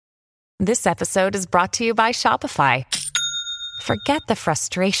This episode is brought to you by Shopify. Forget the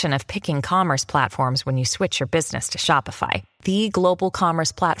frustration of picking commerce platforms when you switch your business to Shopify, the global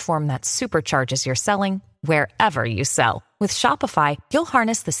commerce platform that supercharges your selling wherever you sell. With Shopify, you'll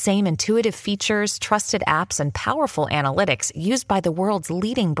harness the same intuitive features, trusted apps, and powerful analytics used by the world's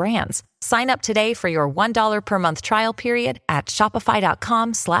leading brands. Sign up today for your $1 per month trial period at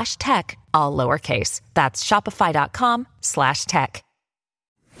shopify.com/tech, all lowercase. That's shopify.com/tech.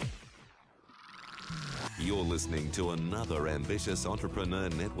 You're listening to another ambitious Entrepreneur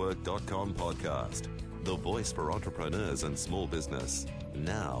Network.com podcast, the voice for entrepreneurs and small business.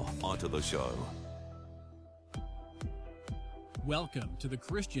 Now, onto the show. Welcome to the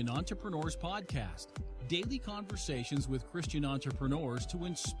Christian Entrepreneurs Podcast, daily conversations with Christian entrepreneurs to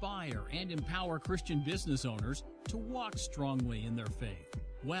inspire and empower Christian business owners to walk strongly in their faith,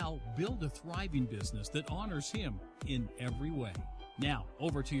 while build a thriving business that honors Him in every way. Now,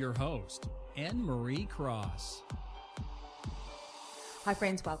 over to your host, Anne-Marie Cross. Hi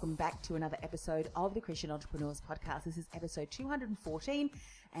friends, welcome back to another episode of the Christian Entrepreneurs Podcast. This is episode 214,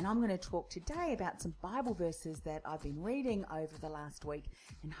 and I'm going to talk today about some Bible verses that I've been reading over the last week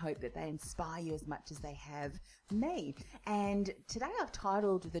and hope that they inspire you as much as they have me. And today I've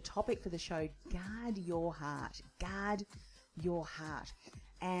titled the topic for the show, Guard Your Heart. Guard Your Heart.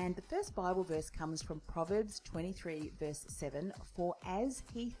 And the first Bible verse comes from Proverbs 23 verse 7. For as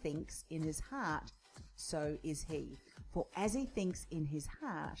he thinks in his heart, so is he. For as he thinks in his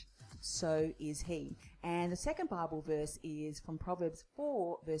heart, so is he. And the second Bible verse is from Proverbs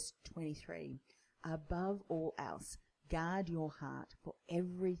 4 verse 23. Above all else, guard your heart, for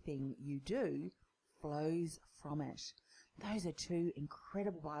everything you do flows from it. Those are two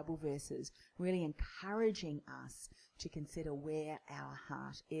incredible Bible verses, really encouraging us to consider where our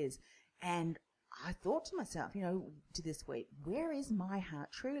heart is. And I thought to myself, to this week, where is my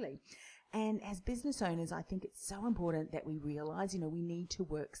heart truly? And as business owners, I think it's so important that we realize, we need to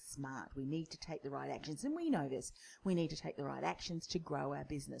work smart. We need to take the right actions. And we know this. We need to take the right actions to grow our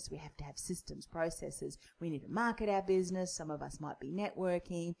business. We have to have systems, processes. We need to market our business. Some of us might be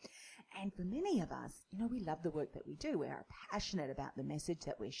networking. And for many of us, we love the work that we do. We are passionate about the message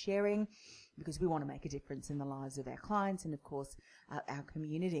that we're sharing because we want to make a difference in the lives of our clients and, of course, our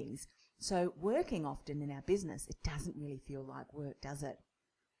communities. So working often in our business, it doesn't really feel like work, does it?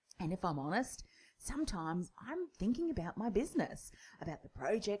 And if I'm honest, sometimes I'm thinking about my business, about the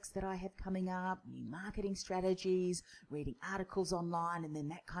projects that I have coming up, new marketing strategies, reading articles online, and then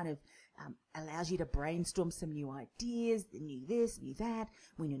that kind of allows you to brainstorm some new ideas, the new this, new that.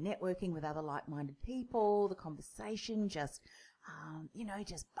 When you're networking with other like-minded people, the conversation just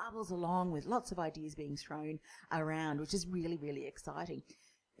bubbles along with lots of ideas being thrown around, which is really, really exciting.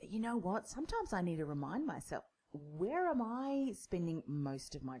 But you know what? Sometimes I need to remind myself, where am I spending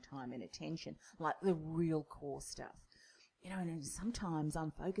most of my time and attention, like the real core stuff? And sometimes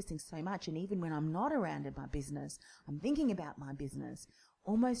I'm focusing so much, and even when I'm not around in my business, I'm thinking about my business,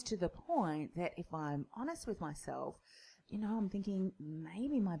 almost to the point that if I'm honest with myself, I'm thinking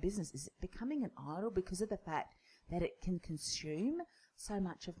maybe my business is becoming an idol because of the fact that it can consume so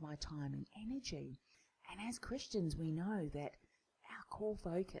much of my time and energy. And as Christians, we know that our core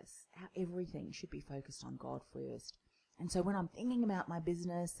focus, our everything should be focused on God first. And so when I'm thinking about my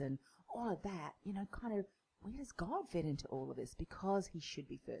business and all of that, where does God fit into all of this? Because He should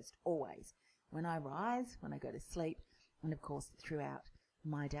be first, always. When I rise, when I go to sleep, and of course throughout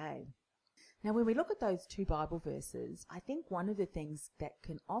my day. Now, when we look at those two Bible verses, I think one of the things that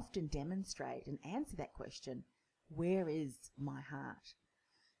can often demonstrate and answer that question, where is my heart?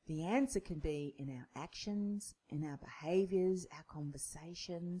 The answer can be in our actions, in our behaviors, our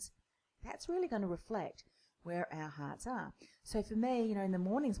conversations. That's really going to reflect where our hearts are. So for me, in the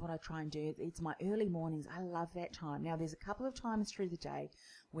mornings, what I try and do, it's my early mornings. I love that time. Now, there's a couple of times through the day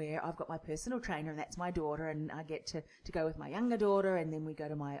where I've got my personal trainer, and that's my daughter, and I get to go with my younger daughter, and then we go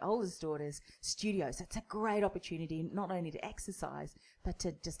to my oldest daughter's studio. So it's a great opportunity, not only to exercise, but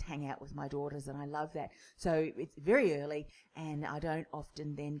to just hang out with my daughters, and I love that. So it's very early, and I don't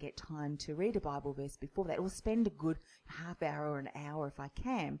often then get time to read a Bible verse before that. Or spend a good half hour or an hour if I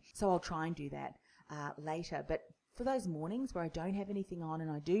can. So I'll try and do that later. But for those mornings where I don't have anything on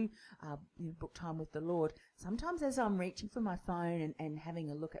and I do book time with the Lord, sometimes as I'm reaching for my phone and having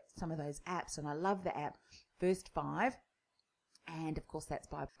a look at some of those apps, and I love the app First 5, and of course that's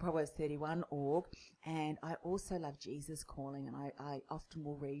by Proverbs 31.org, and I also love Jesus Calling, and I often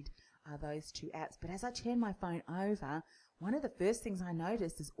will read those two apps. But as I turn my phone over, one of the first things I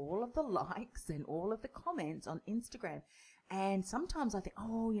notice is all of the likes and all of the comments on Instagram. And sometimes I think,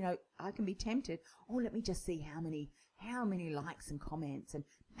 I can be tempted. Let me just see how many likes and comments. And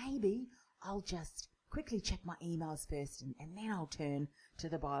maybe I'll just quickly check my emails first and then I'll turn to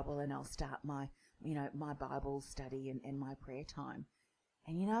the Bible and I'll start my Bible study and my prayer time.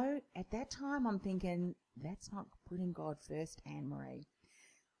 And at that time I'm thinking, that's not putting God first, Anne-Marie.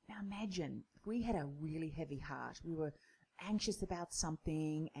 Now imagine if we had a really heavy heart, we were anxious about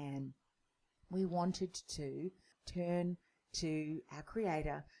something and we wanted to turn to our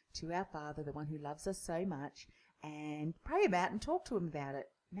Creator, to our Father, the one who loves us so much, and pray about and talk to him about it.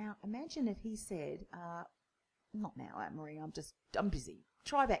 Now imagine if he said, not now, Anne-Marie, I'm busy.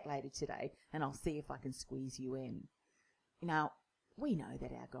 Try back later today and I'll see if I can squeeze you in. Now, we know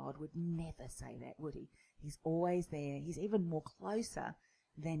that our God would never say that, would he? He's always there. He's even more closer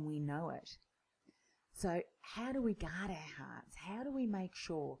than we know it. So how do we guard our hearts? How do we make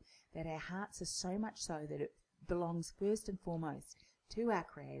sure that our hearts are so much so that it belongs first and foremost to our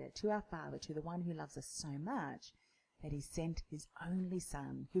Creator, to our Father, to the one who loves us so much that he sent his only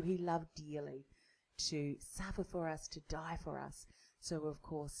Son, who he loved dearly, to suffer for us, to die for us, so of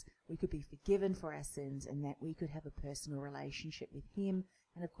course we could be forgiven for our sins and that we could have a personal relationship with him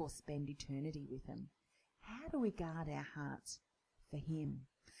and of course spend eternity with him. How do we guard our hearts for him?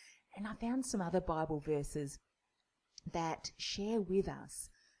 And I found some other Bible verses that share with us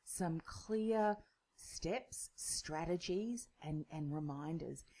some clear steps, strategies, and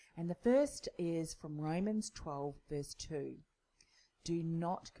reminders. And the first is from Romans 12, verse 2. Do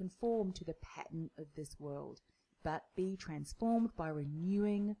not conform to the pattern of this world, but be transformed by the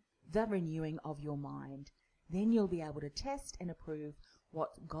renewing of your mind. Then you'll be able to test and approve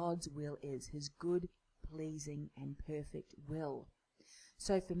what God's will is, his good, pleasing, and perfect will.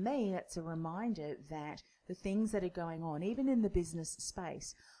 So for me, that's a reminder that the things that are going on, even in the business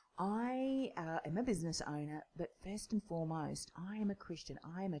space, I am a business owner, but first and foremost, I am a Christian.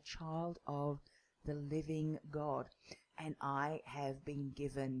 I am a child of the living God. And I have been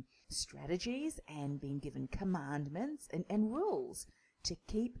given strategies and been given commandments and rules to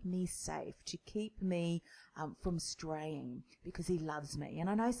keep me safe, to keep me from straying, because he loves me.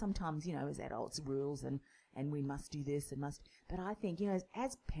 And I know sometimes, as adults, rules and we must do this and must. But I think,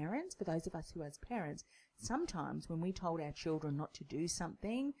 as parents, for those of us who as parents, sometimes when we told our children not to do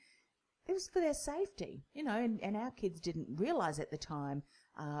something, it was for their safety, and our kids didn't realize at the time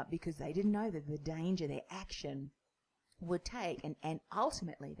because they didn't know that the danger their action would take. And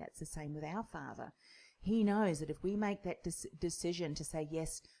ultimately, that's the same with our Father. He knows that if we make that decision to say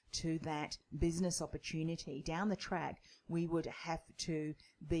yes to that business opportunity down the track, we would have to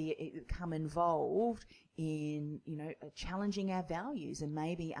become involved in, challenging our values and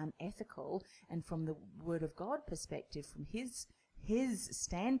maybe unethical. And from the Word of God perspective, from his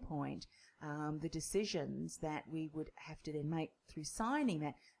standpoint, the decisions that we would have to then make through signing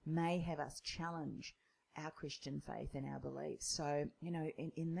that may have us challenge our Christian faith and our beliefs. So,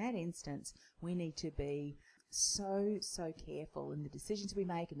 in that instance, we need to be so careful in the decisions we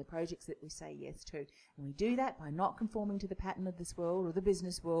make and the projects that we say yes to. And we do that by not conforming to the pattern of this world or the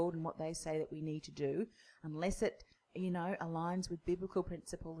business world and what they say that we need to do, unless it, aligns with biblical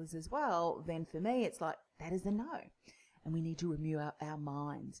principles as well. Then for me, it's like, that is a no. And we need to renew our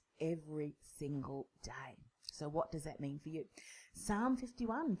minds every single day. So what does that mean for you? Psalm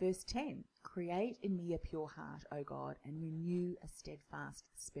 51, verse 10, create in me a pure heart, O God, and renew a steadfast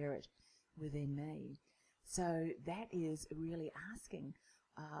spirit within me. So that is really asking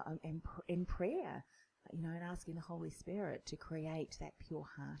in prayer, and asking the Holy Spirit to create that pure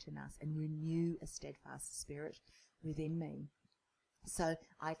heart in us and renew a steadfast spirit within me. So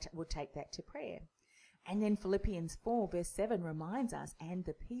I will take that to prayer. And then Philippians 4 verse 7 reminds us, and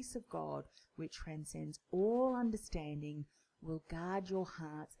the peace of God, which transcends all understanding, will guard your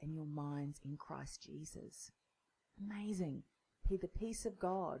hearts and your minds in Christ Jesus. Amazing. The peace of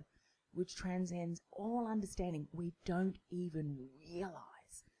God, which transcends all understanding. We don't even realize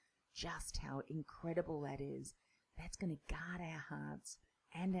just how incredible that is. That's going to guard our hearts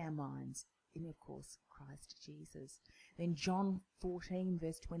and our minds in, of course, Christ Jesus. Then John 14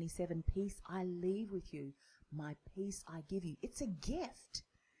 verse 27, peace I leave with you, my peace I give you. It's a gift.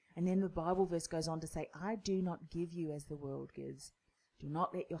 And then the Bible verse goes on to say, I do not give you as the world gives. Do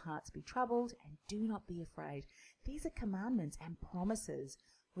not let your hearts be troubled and do not be afraid. These are commandments and promises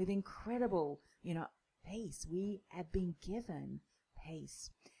with incredible, peace. We have been given peace.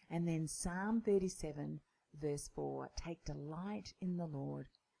 And then Psalm 37 verse 4, take delight in the Lord,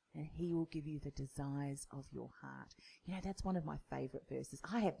 and he will give you the desires of your heart. That's one of my favorite verses.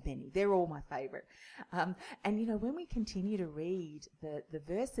 I have many. They're all my favorite. And when we continue to read the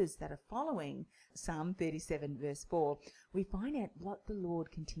verses that are following Psalm 37 verse 4, we find out what the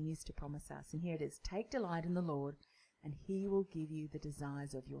Lord continues to promise us. And here it is, take delight in the Lord, and he will give you the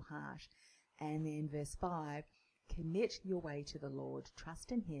desires of your heart. And then verse 5, commit your way to the Lord,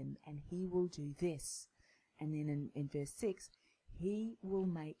 trust in him, and he will do this. And then in verse 6, he will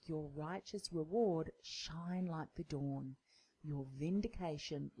make your righteous reward shine like the dawn, your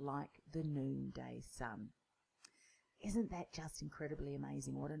vindication like the noonday sun. Isn't that just incredibly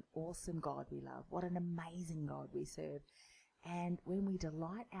amazing? What an awesome God we love. What an amazing God we serve. And when we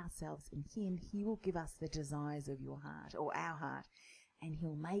delight ourselves in him, he will give us the desires of your heart, or our heart, and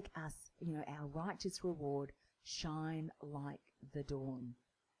he'll make us, our righteous reward shine like the dawn.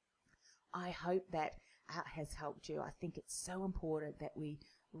 I hope that has helped you. I think it's so important that we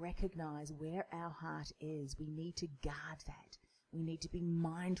recognize where our heart is. We need to guard that. We need to be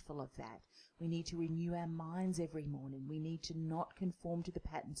mindful of that. We need to renew our minds every morning. We need to not conform to the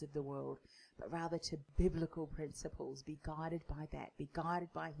patterns of the world, but rather to biblical principles. Be guided by that. Be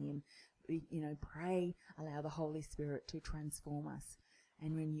guided by him. Pray, allow the Holy Spirit to transform us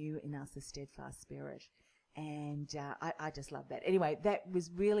and renew in us a steadfast spirit. And I just love that. Anyway, that was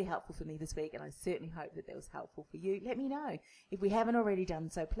really helpful for me this week, and I certainly hope that was helpful for you. Let me know. If we haven't already done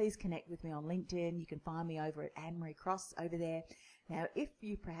so, please connect with me on LinkedIn. You can find me over at Anne-Marie Cross over there. Now, if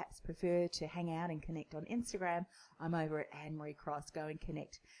you perhaps prefer to hang out and connect on Instagram, I'm over at Anne-Marie Cross. Go and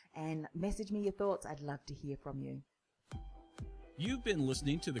connect and message me your thoughts. I'd love to hear from you. You've been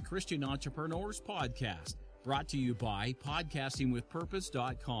listening to the Christian Entrepreneurs Podcast, brought to you by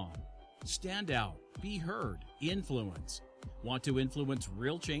podcastingwithpurpose.com. Stand out, be heard, influence. Want to influence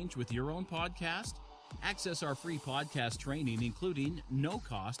real change with your own podcast? Access our free podcast training, including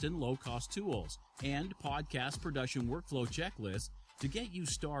no-cost and low-cost tools and podcast production workflow checklists to get you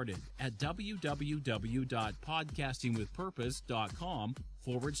started at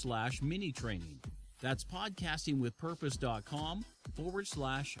www.podcastingwithpurpose.com/mini training. That's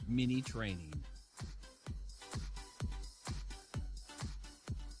podcastingwithpurpose.com/mini training.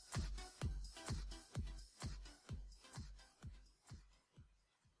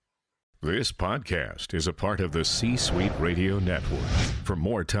 This podcast is a part of the C-Suite Radio Network. For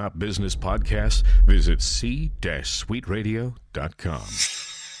more top business podcasts, visit c-suiteradio.com.